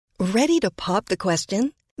Ready to pop the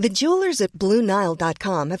question? The jewelers at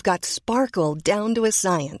BlueNile.com have got sparkle down to a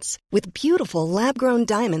science with beautiful lab-grown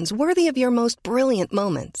diamonds worthy of your most brilliant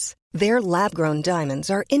moments. Their lab-grown diamonds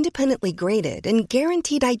are independently graded and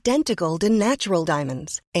guaranteed identical to natural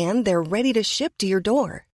diamonds, and they're ready to ship to your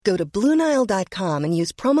door. Go to BlueNile.com and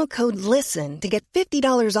use promo code LISTEN to get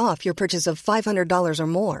 $50 off your purchase of $500 or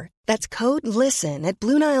more. That's code LISTEN at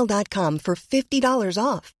BlueNile.com for $50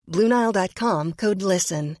 off. BlueNile.com, code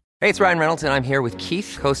LISTEN. Hey, it's Ryan Reynolds, and I'm here with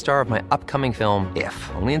Keith, co-star of my upcoming film,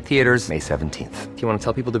 If, only in theaters May 17th. Do you want to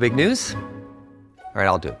tell people the big news? All right,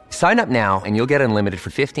 I'll do it. Sign up now and you'll get unlimited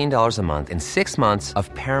for $15 a month and 6 months of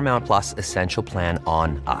Paramount Plus Essential Plan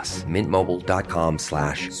on us.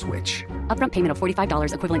 MintMobile.com/switch. Upfront payment of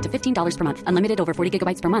 $45 equivalent to $15 per month. Unlimited over 40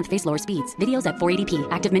 gigabytes per month. Face lower speeds. Videos at 480p.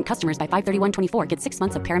 Active Mint customers by 531.24 get 6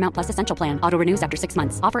 months of Paramount Plus Essential Plan. Auto renews after 6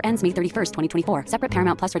 months. Offer ends May 31st, 2024. Separate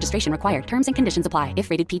Paramount Plus registration required. Terms and conditions apply if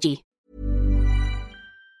rated PG.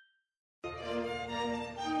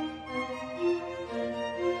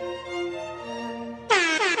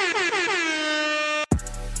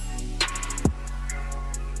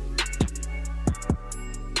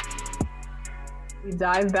 We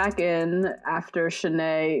dive back in after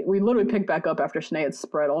Shanae. We literally pick back up after Shanae had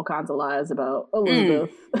spread all kinds of lies about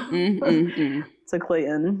Elizabeth to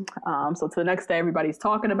Clayton. So to the next day, everybody's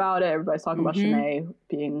talking about it. Everybody's talking about Shanae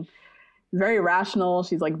being very rational.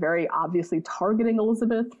 She's like very obviously targeting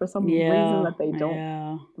Elizabeth for some reason that they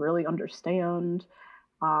don't really understand.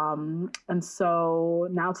 And so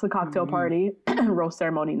now it's the cocktail party, rose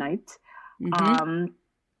ceremony night.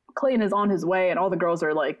 Clayton is on his way and all the girls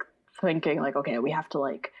are like, thinking like, okay, we have to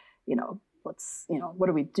like, let's, what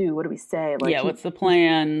do we do? What do we say? Like, what's the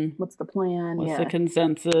plan? What's the plan? What's the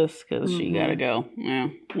consensus? Because she gotta go. Yeah.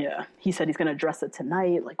 He said he's gonna address it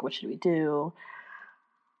tonight. Like, what should we do?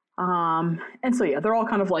 And so they're all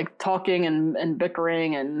kind of like talking and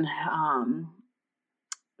bickering, and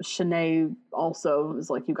Shanae also is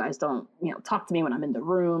like, you guys don't, talk to me when I'm in the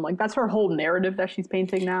room. Like, that's her whole narrative that she's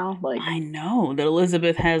painting now. Like, I know that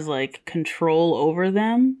Elizabeth has like control over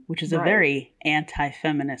them, which is a very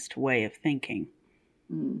anti-feminist way of thinking.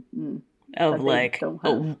 Of that like,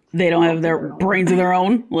 they don't have their brains of their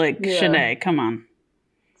own. Like, Shanae, come on.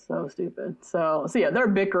 So stupid. So they're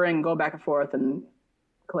bickering, go back and forth, and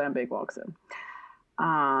Clam Bake walks in.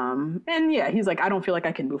 And he's like, I don't feel like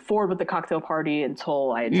I can move forward with the cocktail party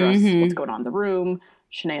until I address what's going on in the room.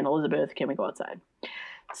 Shanae and Elizabeth, can we go outside?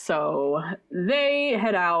 So they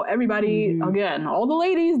head out. Everybody, again, all the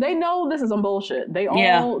ladies, they know this is some bullshit. They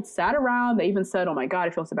all sat around. They even said, oh my God, I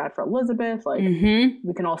feel so bad for Elizabeth. Like,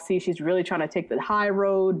 we can all see she's really trying to take the high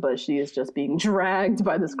road, but she is just being dragged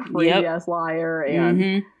by this crazy ass liar.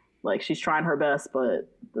 And like, she's trying her best, but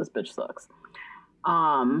this bitch sucks.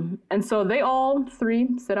 And so they all three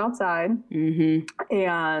sit outside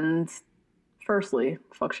and firstly,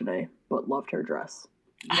 fuck Shanae, but loved her dress.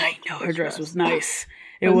 I know her dress was nice.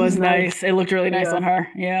 It was nice. It looked really nice on her.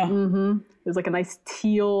 Yeah. It was like a nice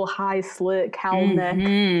teal, high slit cowl neck.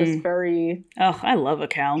 Just very. Oh, I love a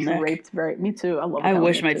cowl neck. Draped very. Me too. I love. I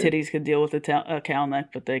wish my titties could deal with a cowl neck,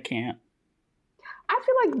 but they can't. I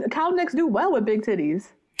feel like cowl necks do well with big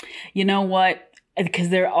titties. You know what? Because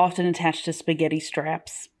they're often attached to spaghetti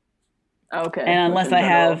straps. Okay. And unless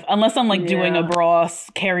I'm like doing a bra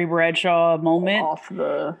Carrie Bradshaw moment. Off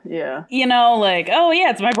the, like, oh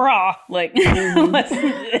yeah, it's my bra. Like,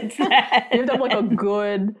 it's that. You have to have like a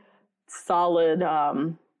good, solid,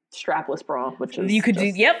 strapless bra, which is you could do.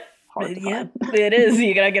 Yep. Hard to find. It is.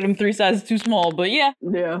 You gotta get them 3 sizes too small, but yeah.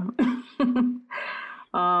 Yeah.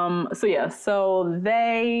 So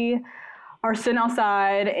they are sitting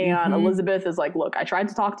outside and Elizabeth is like, look, I tried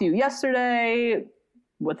to talk to you yesterday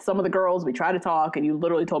with some of the girls. We tried to talk and you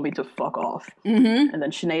literally told me to fuck off. And then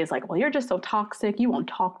Shanae is like, well, you're just so toxic. You won't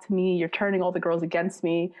talk to me. You're turning all the girls against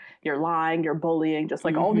me. You're lying. You're bullying. Just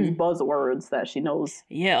like all these buzzwords that she knows.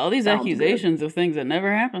 Yeah, all these accusations of things that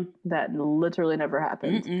never happened. That literally never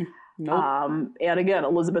happened. Nope. And again,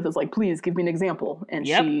 Elizabeth is like, please give me an example. And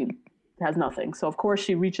she has nothing. So of course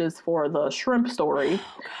she reaches for the shrimp story.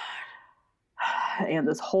 Oh, God. And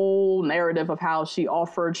this whole narrative of how she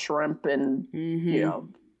offered shrimp and,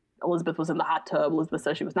 Elizabeth was in the hot tub. Elizabeth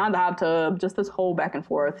said she was not in the hot tub. Just this whole back and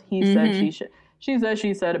forth. He said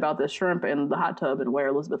she said about the shrimp and the hot tub and where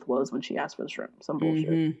Elizabeth was when she asked for the shrimp. Some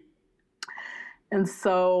bullshit. And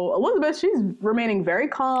so Elizabeth, she's remaining very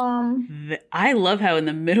calm. I love how in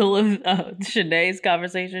the middle of Shanae's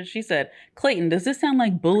conversation, she said, Clayton, does this sound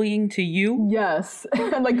like bullying to you? Yes.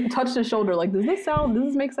 And like touched his shoulder. Like, does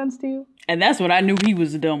this make sense to you? And that's when I knew he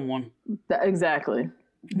was the dumb one. Exactly.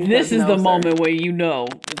 This is the moment where you know,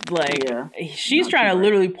 like, she's trying to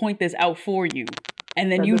literally point this out for you.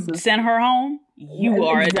 And then you send her home, you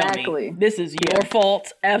are a dummy. This is your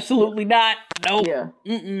fault. Absolutely not. Nope.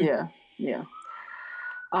 Yeah.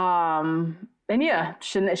 And yeah,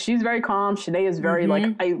 she's very calm. Shanae is very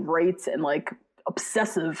like irate and like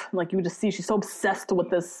obsessive. Like you just see she's so obsessed with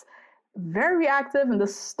this, very active in the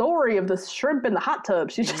story of this shrimp in the hot tub.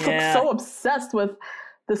 She's just like so obsessed with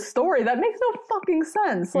the story that makes no fucking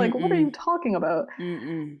sense. Like, what are you talking about?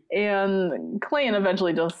 And Clayton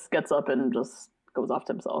eventually just gets up and just goes off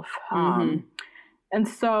to himself. And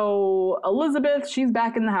so Elizabeth, she's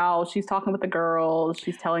back in the house. She's talking with the girls.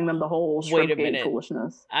 She's telling them the whole shrimp gate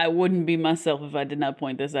foolishness. I wouldn't be myself if I did not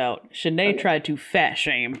point this out. Shanae tried to fat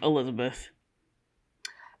shame Elizabeth.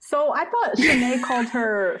 So I thought Shanae called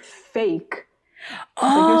her fake. I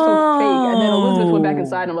was like, you're so fake. And then Elizabeth went back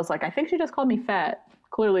inside and was like, I think she just called me fat.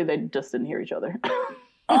 Clearly, they just didn't hear each other.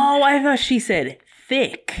 I thought she said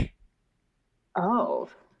thick. Oh.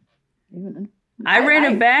 I ran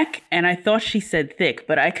it back, and I thought she said thick,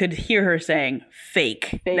 but I could hear her saying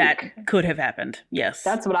fake. That could have happened. Yes.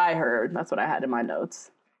 That's what I heard. That's what I had in my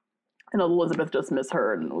notes. And Elizabeth just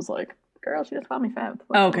misheard and was like, girl, she just called me fat.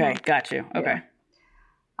 Okay, got you. Okay.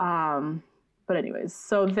 Yeah. But anyways,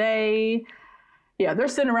 so they're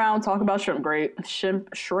sitting around talking about shrimp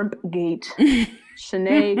gate.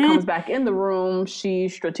 Shanae comes back in the room. She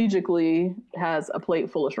strategically has a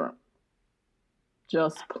plate full of shrimp.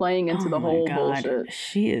 Just playing into the whole bullshit.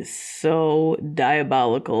 She is so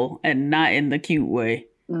diabolical and not in the cute way.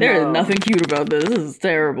 There is nothing cute about this. This is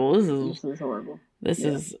terrible. This is horrible. This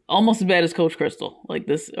is almost as bad as Coach Crystal. Like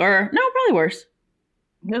this, or no, probably worse.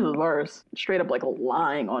 This is worse. Straight up like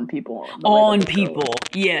lying on people.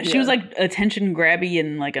 Yeah, she was like attention grabby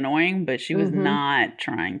and like annoying, but she was not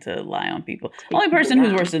trying to lie on people. The only person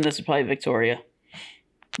who's worse than this is probably Victoria.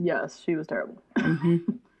 Yes, she was terrible.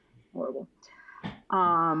 Horrible.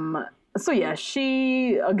 So yeah,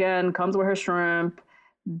 she again comes with her shrimp.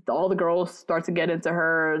 All the girls start to get into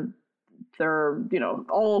her. They're,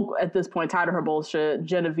 all at this point tired of her bullshit.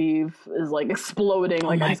 Genevieve is like exploding.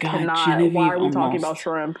 Like, I cannot. Genevieve, why are we talking about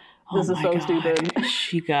shrimp? This is so stupid.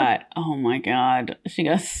 She got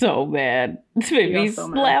so bad. This made me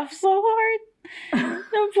laugh so hard.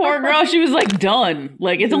 The poor girl, she was like done.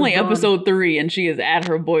 Like, it's only episode 3 and she is at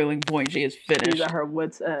her boiling point. She is finished. She's at her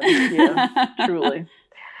wit's end. Yeah, truly.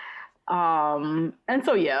 And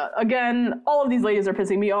so again, all of these ladies are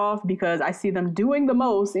pissing me off because I see them doing the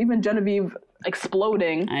most. Even Genevieve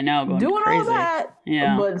exploding. I know, doing crazy. All that,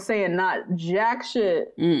 but saying not jack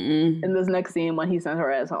shit in this next scene when he sent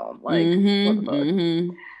her ass home. Like, what the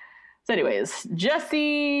fuck? So anyways,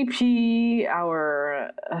 Jesse P, our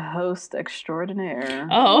host extraordinaire.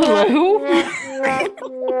 Oh, who?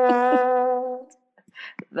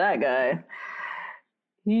 That guy.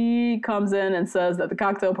 He comes in and says that the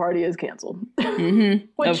cocktail party is canceled.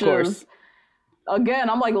 Which of course. Is,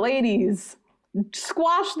 again, I'm like, ladies,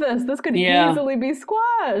 squash this. This could easily be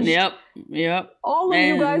squashed. Yep. All of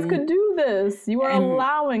you guys could do this. You are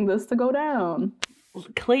allowing this to go down.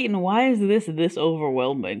 Clayton, why is this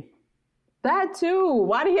overwhelming? That too.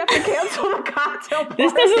 Why do you have to cancel the cocktail party?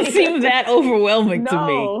 This doesn't seem that overwhelming to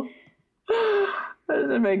me. That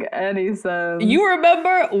doesn't make any sense. You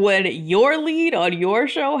remember when your lead on your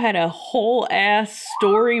show had a whole ass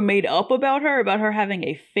story made up about her having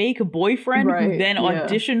a fake boyfriend who then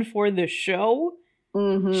auditioned for the show?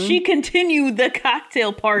 She continued the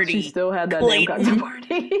cocktail party. She still had that damn cocktail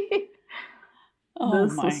party.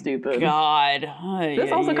 This is stupid. God.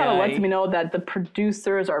 This also kind of lets me know that the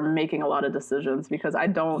producers are making a lot of decisions because I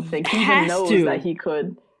don't think he even knows that he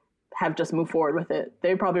could have just moved forward with it.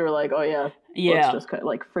 They probably were like, oh let's just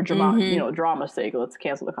like for drama, drama's sake, let's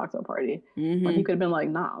cancel the cocktail party. But he could have been like,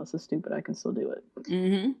 nah, this is stupid. I can still do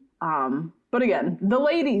it. But again, the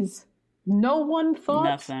ladies, no one thought.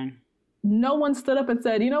 Nothing. No one stood up and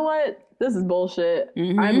said, you know what? This is bullshit.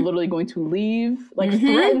 I'm literally going to leave,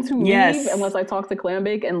 threaten to leave unless I talk to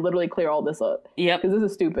Clambake and literally clear all this up. Yep. Because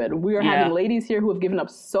this is stupid. We are having ladies here who have given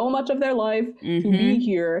up so much of their life to be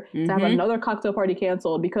here, to have another cocktail party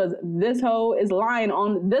canceled because this hoe is lying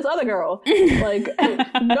on this other girl. Like,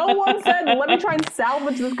 no one said, let me try and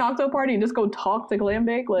salvage this cocktail party and just go talk to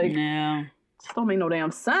Clambake. Like, no. Just don't make no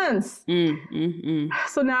damn sense.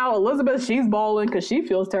 So now Elizabeth, she's bawling because she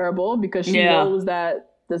feels terrible because she knows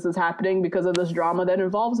that this is happening because of this drama that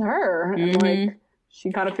involves her. And like,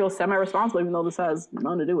 she kind of feels semi-responsible even though this has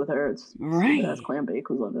nothing to do with her. It's that's Clambake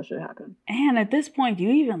who's letting this shit happen. And at this point, do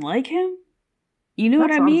you even like him? You know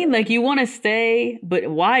what I mean? Like, you want to stay, but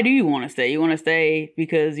why do you want to stay? You want to stay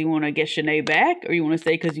because you want to get Shanae back, or you want to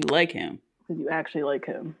stay because you like him? because you actually like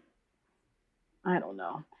him. I don't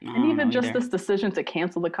know. And even just this decision to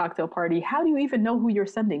cancel the cocktail party, how do you even know who you're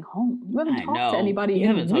sending home? You haven't talked to anybody You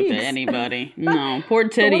haven't talked to anybody. No. Poor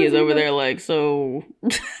Teddy is over there like, so...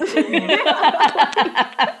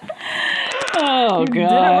 Oh, God. You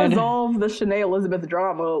didn't resolve the Shanae Elizabeth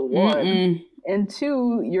drama, one. And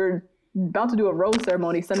two, you're about to do a rose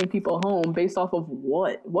ceremony sending people home based off of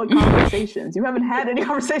what? What conversations? You haven't had any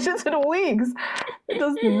conversations in weeks.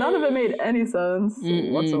 None of it made any sense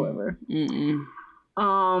whatsoever.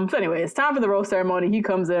 So anyway, it's time for the rose ceremony. He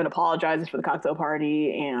comes in, apologizes for the cocktail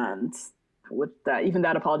party, and with that, even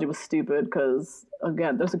that apology was stupid because,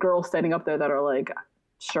 again, there's a girl standing up there that are like,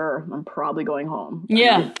 sure, I'm probably going home.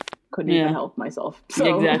 Yeah. Couldn't even help myself.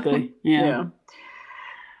 So, exactly. Yeah.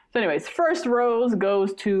 So anyways, first rose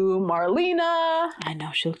goes to Marlena. I know,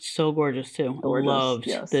 she looked so gorgeous too. Gorgeous, loved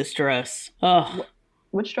this dress. Oh,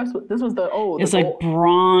 which dress? This was the it's like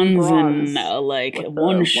bronze and like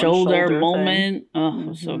one shoulder moment. Oh, it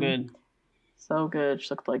was so good. So good. She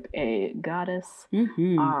looked like a goddess.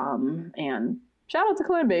 And shout out to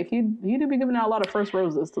Clambake. He do be giving out a lot of first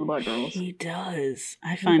roses to the black girls. He does.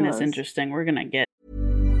 I find this interesting. We're gonna get.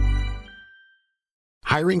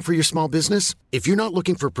 Hiring for your small business? If you're not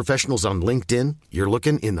looking for professionals on LinkedIn, you're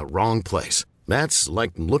looking in the wrong place. That's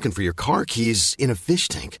like looking for your car keys in a fish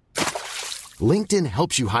tank. LinkedIn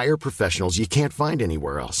helps you hire professionals you can't find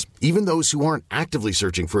anywhere else, even those who aren't actively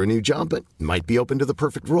searching for a new job but might be open to the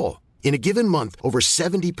perfect role. In a given month, over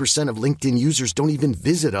 70% of LinkedIn users don't even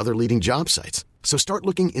visit other leading job sites. So start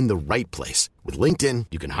looking in the right place. With LinkedIn,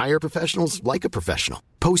 you can hire professionals like a professional.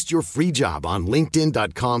 Post your free job on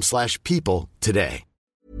linkedin.com/people today.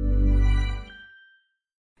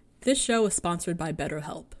 This show is sponsored by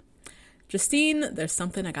BetterHelp. Justine, there's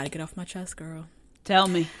something I gotta get off my chest, girl. Tell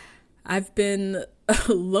me. I've been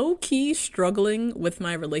low-key struggling with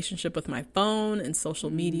my relationship with my phone and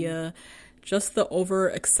social media. Just the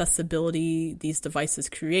over-accessibility these devices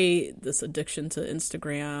create, this addiction to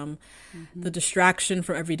Instagram, the distraction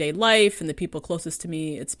from everyday life and the people closest to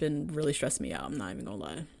me, it's been really stressing me out. I'm not even gonna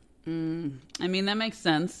lie. I mean, that makes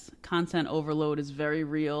sense. Content overload is very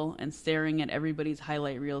real, and staring at everybody's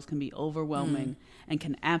highlight reels can be overwhelming and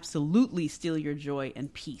can absolutely steal your joy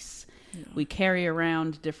and peace. Yeah. We carry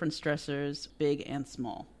around different stressors, big and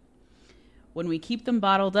small. When we keep them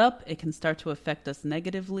bottled up, it can start to affect us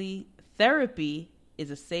negatively. Therapy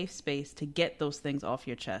is a safe space to get those things off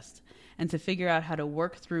your chest and to figure out how to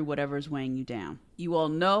work through whatever's weighing you down. You all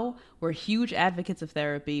know we're huge advocates of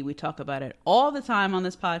therapy. We talk about it all the time on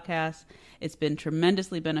this podcast. It's been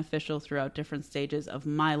tremendously beneficial throughout different stages of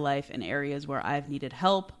my life and areas where I've needed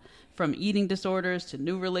help, from eating disorders to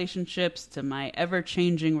new relationships to my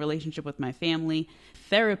ever-changing relationship with my family.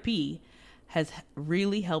 Therapy has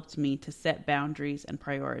really helped me to set boundaries and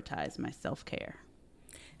prioritize my self-care.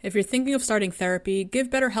 If you're thinking of starting therapy, give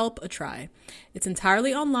BetterHelp a try. It's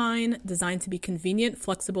entirely online, designed to be convenient,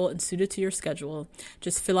 flexible, and suited to your schedule.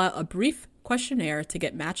 Just fill out a brief questionnaire to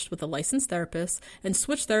get matched with a licensed therapist and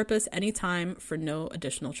switch therapists anytime for no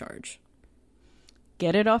additional charge.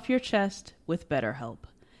 Get it off your chest with BetterHelp.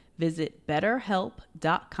 Visit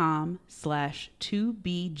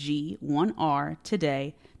betterhelp.com/2BG1R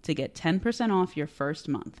today to get 10% off your first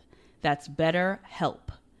month. That's BetterHelp.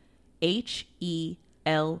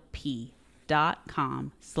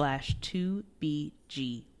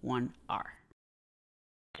 HELP.com/2BG1R.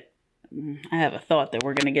 I have a thought that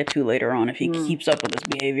we're going to get to later on if he keeps up with this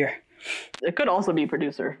behavior. It could also be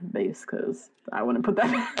producer based because I wouldn't put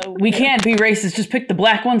that. We can't be racist. Just pick the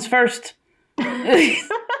black ones first. And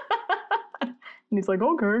he's like,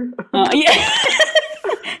 okay. Yeah.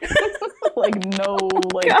 Like, no,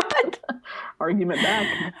 argument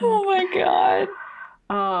back. Oh my God.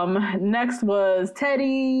 Next was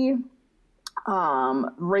Teddy,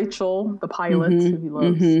 Rachel, the pilot who he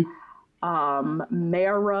loves,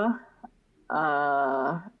 Mara,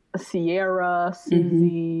 Sierra,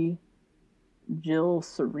 Susie, Jill,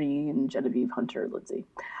 Serene, Genevieve, Hunter, Lindsay.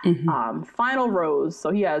 Final rose. So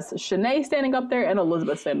he has Shanae standing up there and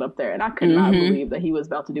Elizabeth standing up there. And I could not believe that he was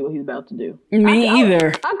about to do what he was about to do. Me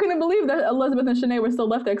either. I couldn't believe that Elizabeth and Shanae were still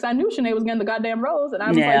left there because I knew Shanae was getting the goddamn rose. And I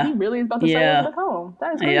was like, he really is about to send Elizabeth home.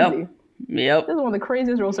 That is crazy. Yep. This is one of the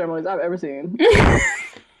craziest rose ceremonies I've ever seen.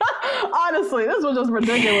 Honestly, this was just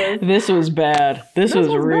ridiculous. This was bad. This was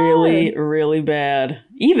really, really bad.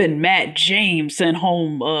 Even Matt James sent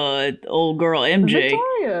home old girl MJ.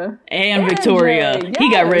 Victoria. Yes. He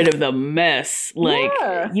got rid of the mess.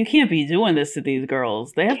 You can't be doing this to these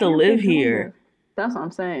girls. They have to live here. That's what I'm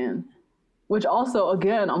saying. Which also,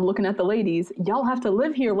 again, I'm looking at the ladies. Y'all have to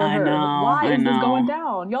live here with her. Why is this going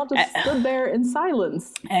down? Y'all just stood there in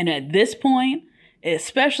silence. And at this point,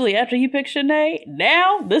 especially after he picked Shanae,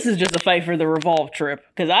 now this is just a fight for the Revolve trip.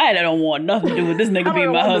 Because I don't want nothing to do with this nigga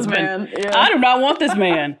being my husband. Yeah. I do not want this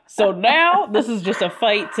man. So now this is just a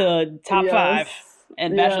fight to top 5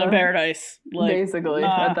 and Bachelor in Paradise. Like, basically,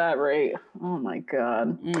 at that rate. Oh my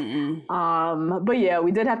God. But yeah,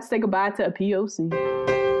 we did have to say goodbye to a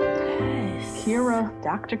POC. Kira,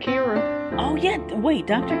 Dr. Kira. Oh yeah, wait,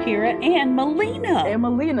 Dr. Kira and Melina. And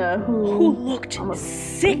Melina, who looked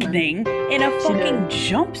sickening in a fucking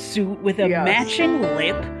jumpsuit with a matching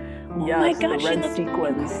lip. Oh my God, she looked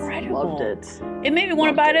sequins. Incredible. Loved it. It made me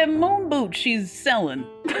want to buy that moon boot she's selling.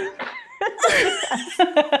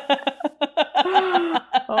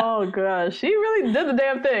 Oh gosh, she really did the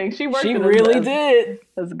damn thing. She worked. She really did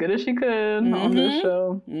as good as she could on this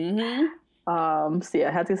show. So yeah,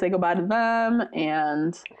 I had to say goodbye to them,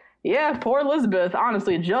 and yeah, poor Elizabeth.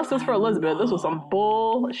 Honestly, justice for Elizabeth. This was some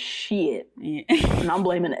bullshit. Yeah. And I'm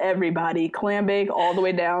blaming everybody, Clambake all the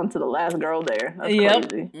way down to the last girl there. That's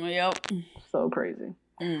crazy. Yep. So crazy.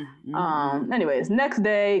 Anyways, next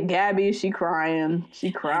day, Gabby, she crying.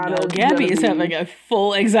 Gabby is having a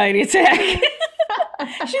full anxiety attack.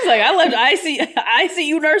 She's like, I left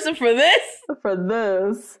ICU nursing for this. For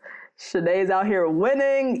this. Shanae's out here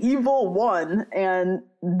winning, Evil won, and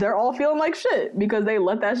they're all feeling like shit because they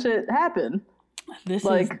let that shit happen.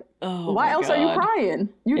 Why else are you crying?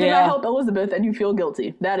 You did not help Elizabeth and you feel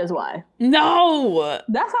guilty. That is why. No!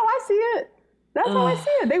 That's how I see it. That's how I see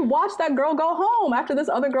it. They watched that girl go home after this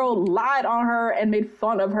other girl lied on her and made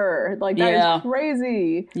fun of her. Like, that is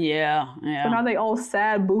crazy. Yeah. So now they all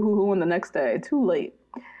sad boo-hoo-hooing the next day. Too late.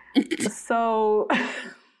 So...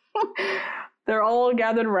 They're all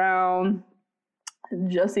gathered around.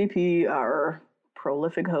 Jesse P., our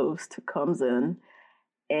prolific host, comes in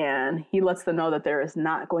and he lets them know that there is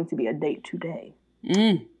not going to be a date today.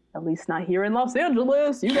 At least not here in Los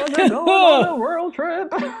Angeles. You guys are going on a world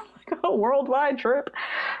trip. A worldwide trip.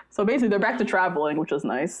 So basically they're back to traveling, which is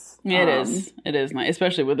nice. It is. It is nice,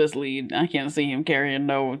 especially with this lead. I can't see him carrying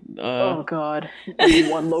no... oh, God.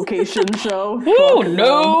 One location show. Ooh,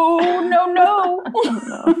 no.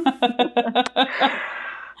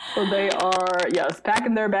 So they are,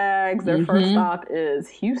 packing their bags. Their first stop is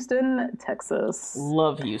Houston, Texas.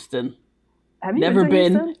 Love Houston. Have you never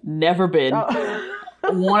been? Houston? Never been. Oh.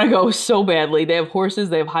 Want to go so badly. They have horses.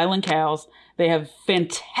 They have Highland cows. They have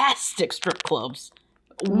fantastic strip clubs.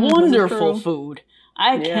 Wonderful food.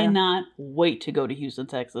 I cannot wait to go to Houston,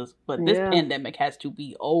 Texas. But this pandemic has to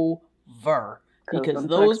be over. Because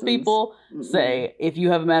those people say, if you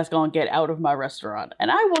have a mask on, get out of my restaurant.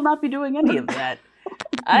 And I will not be doing any of that.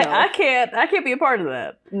 I can't be a part of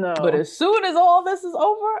that. No. But as soon as all this is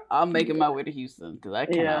over, I'm making my way to Houston because I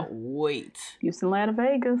cannot wait. Houston, Atlanta,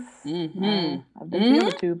 Vegas. I've been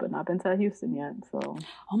to two, but not been to Houston yet. So.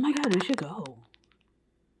 Oh my God, we should go.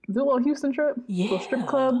 Do a little Houston trip? Yeah. A little strip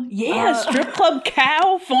club? Yeah, strip club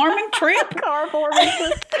cow farming trip. Car farming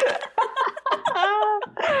trip.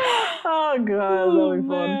 Oh God, that'll be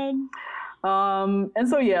fun. And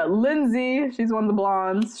so Lindsay, she's one of the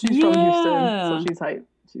blondes. She's from Houston, so she's hyped.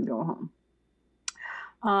 She's going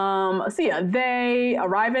home. They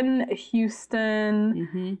arrive in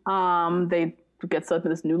Houston. They get stuck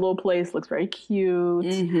in this new little place. Looks very cute.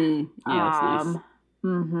 Yeah, it's nice.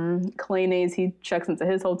 Claynays, he checks into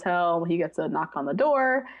his hotel. He gets a knock on the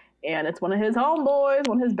door, and it's one of his homeboys,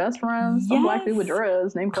 one of his best friends, some black dude with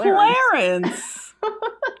dreads named Clarence.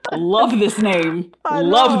 Love this name.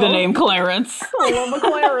 Love the name Clarence. I love a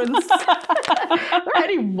Clarence. Are there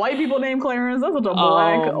any white people named Clarence? That's such a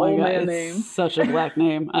black old man name. Such a black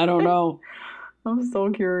name. I don't know. I'm so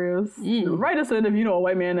curious. Write us in if you know a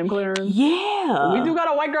white man named Clarence. Yeah. We do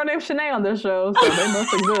got a white girl named Shanae on this show, so they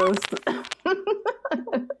must exist.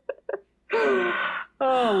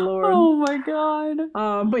 Oh, Lord. Oh, my God.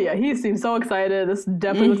 But he seems so excited. This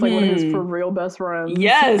definitely looks like one of his for real best friends.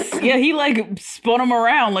 Yes. Yeah, he, spun him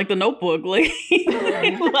around like the Notebook. It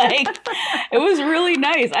was really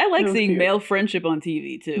nice. I like seeing male friendship on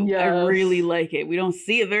TV, too. Yes. I really like it. We don't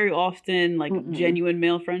see it very often, genuine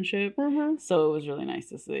male friendship. So it was really nice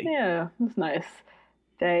to see. Yeah, it's nice.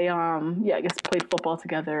 They, I guess played football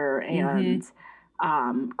together, and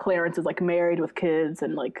Clarence is, married with kids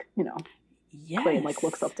and, Yes. Clay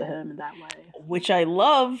looks up to him in that way. Which I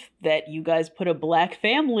love that you guys put a black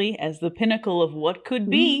family as the pinnacle of what could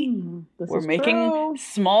be. We're making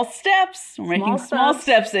small steps. We're making small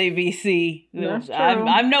steps, ABC.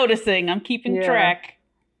 I'm noticing. I'm keeping track.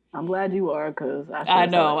 I'm glad you are, because I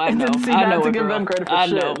know. Didn't see that to give them credit for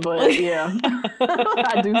shit, but yeah,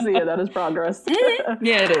 I do see it. That is progress.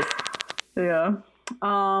 Yeah, it is. Yeah.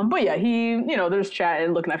 But yeah, there's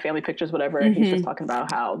chatting, looking at family pictures, whatever. And he's just talking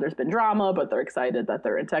about how there's been drama, but they're excited that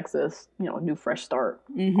they're in Texas, new fresh start,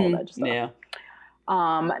 all that stuff. Yeah.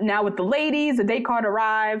 Now with the ladies, the date card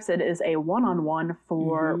arrives. It is a one-on-one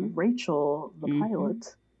for Rachel, the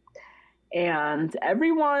pilot. And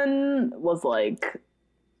everyone was like,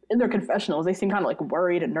 in their confessionals, they seem kind of like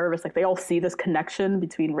worried and nervous. Like they all see this connection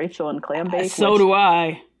between Rachel and Clambake. So do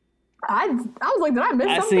I. I was like, did I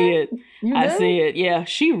miss something? I see it. I see it. Yeah,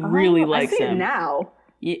 she really likes him. I see it now.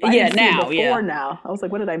 Yeah, now. I was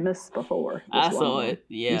like, what did I miss before? I saw it.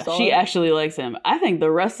 Yeah, she actually likes him. I think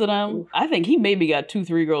the rest of them, I think he maybe got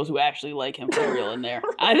 2-3 girls who actually like him for real in there.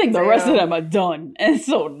 I think the rest of them are done. And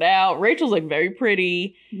so now Rachel's like very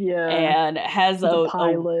pretty. Yeah. And has a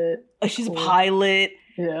pilot. She's a pilot.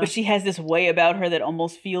 Yeah. But she has this way about her that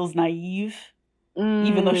almost feels naive.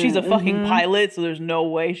 Even though she's a fucking pilot, so there's no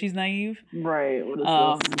way she's naive. Right. What is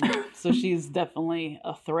this? So she's definitely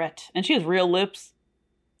a threat. And she has real lips.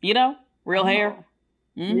 Real hair.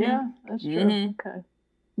 Yeah, that's true. Okay.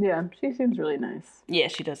 Yeah, she seems really nice. Yeah,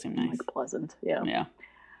 she does seem nice. Like pleasant. Yeah. Yeah.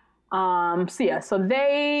 So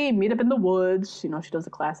they meet up in the woods. She does a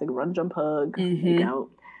classic run, jump, hug, make out.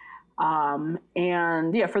 And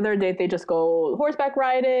for their date, they just go horseback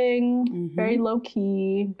riding, very low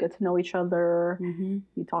key, get to know each other.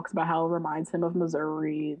 He talks about how it reminds him of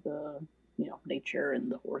Missouri, the, nature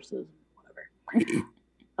and the horses, whatever.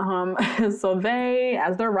 So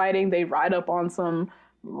as they're riding, they ride up on some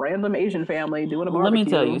random Asian family doing a barbecue. Let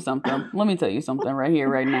me tell you something right here,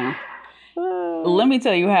 right now. Let me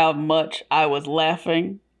tell you how much I was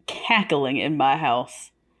laughing, cackling in my house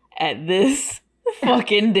at this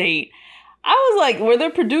fucking date. I was like, were there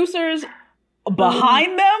producers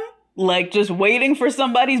behind them? Like just waiting for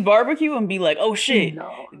somebody's barbecue and be like, oh shit, no,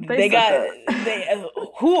 who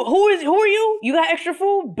are you? You got extra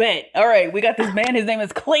food? Bet. All right, we got this man. His name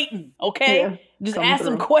is Clayton. Okay, just ask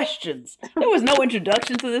some questions. There was no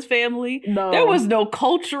introduction to this family. No. There was no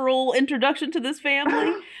cultural introduction to this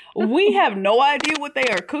family. We have no idea what they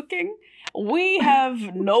are cooking. We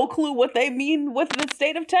have no clue what they mean with the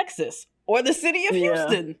state of Texas or the city of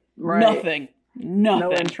Houston. Right. Nothing.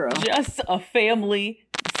 No intro. Just a family.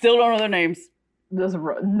 Still don't know their names. Just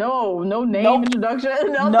no name introduction.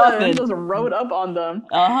 Nothing. Just wrote up on them.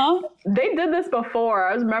 They did this before.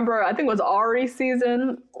 I remember. I think it was Ari's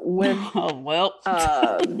season with. Oh well.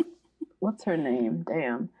 What's her name?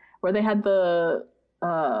 Damn. Where they had the.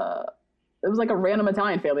 It was like a random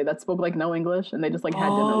Italian family that spoke like no English, and they just like had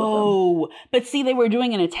dinner with them. Oh, but see, they were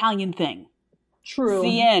doing an Italian thing. True.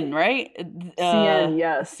 CN, right? CN,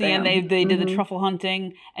 yes. CN, they did the truffle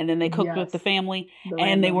hunting, and then they cooked with the family,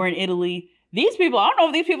 and they were in Italy. These people, I don't know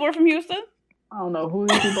if these people are from Houston. I don't know who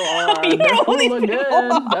these people are. That food looked good.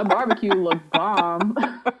 That barbecue looked bomb.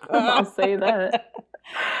 I'll say that.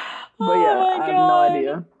 But I have no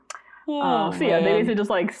idea. So they basically just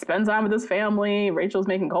like spend time with this family. Rachel's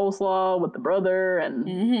making coleslaw with the brother,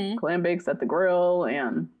 and Clambake's at the grill,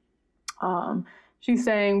 and she's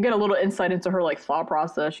saying, get a little insight into her like thought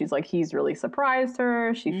process. She's like, he's really surprised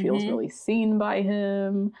her. She feels really seen by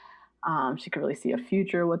him. She could really see a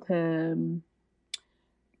future with him.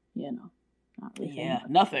 Not really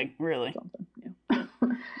nothing really. Yeah.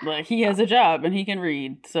 Like he has a job and he can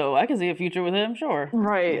read, so I can see a future with him. Sure.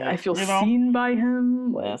 Right. Yeah. I feel seen by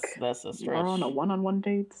him. Like, that's a stretch. We're on a one-on-one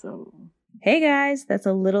date, so. Hey guys, that's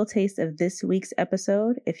a little taste of this week's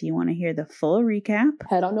episode. If you want to hear the full recap,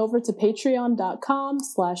 head on over to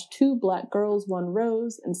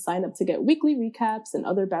patreon.com/2blackgirls1rose and sign up to get weekly recaps and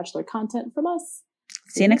other Bachelor content from us.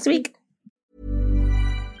 See you next week.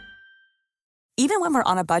 Even when we're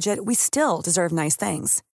on a budget, we still deserve nice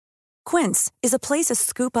things. Quince is a place to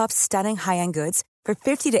scoop up stunning high-end goods for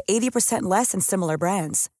 50 to 80% less than similar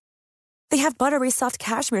brands. They have buttery soft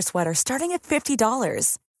cashmere sweaters starting at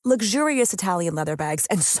 $50, luxurious Italian leather bags,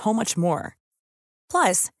 and so much more.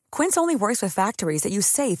 Plus, Quince only works with factories that use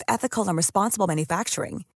safe, ethical, and responsible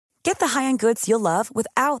manufacturing. Get the high-end goods you'll love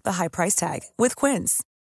without the high price tag with Quince.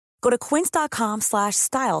 Go to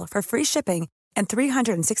quince.com/style for free shipping and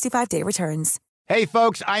 365-day returns. Hey,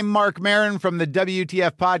 folks, I'm Mark Maron from the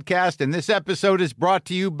WTF Podcast, and this episode is brought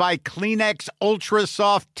to you by Kleenex Ultra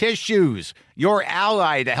Soft Tissues, your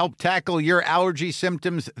ally to help tackle your allergy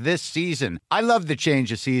symptoms this season. I love the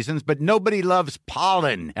change of seasons, but nobody loves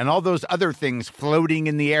pollen and all those other things floating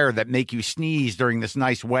in the air that make you sneeze during this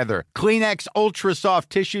nice weather. Kleenex Ultra Soft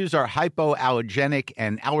Tissues are hypoallergenic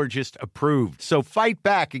and allergist approved. So fight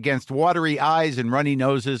back against watery eyes and runny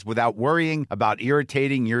noses without worrying about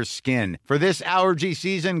irritating your skin. For this allergy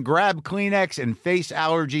season, grab Kleenex and face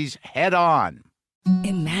allergies head on.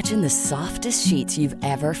 Imagine the softest sheets you've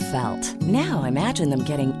ever felt. Now imagine them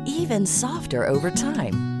getting even softer over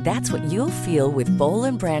time. That's what you'll feel with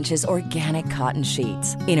Boll & Branch's organic cotton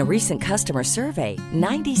sheets. In a recent customer survey,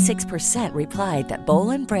 96% replied that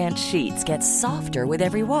Boll & Branch sheets get softer with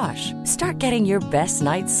every wash. Start getting your best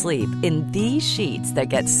night's sleep in these sheets that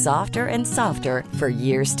get softer and softer for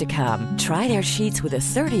years to come. Try their sheets with a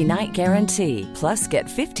 30-night guarantee. Plus, get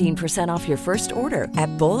 15% off your first order at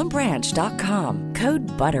bollandbranch.com. Code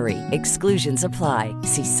BUTTERY. Exclusions apply.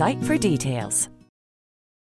 See site for details.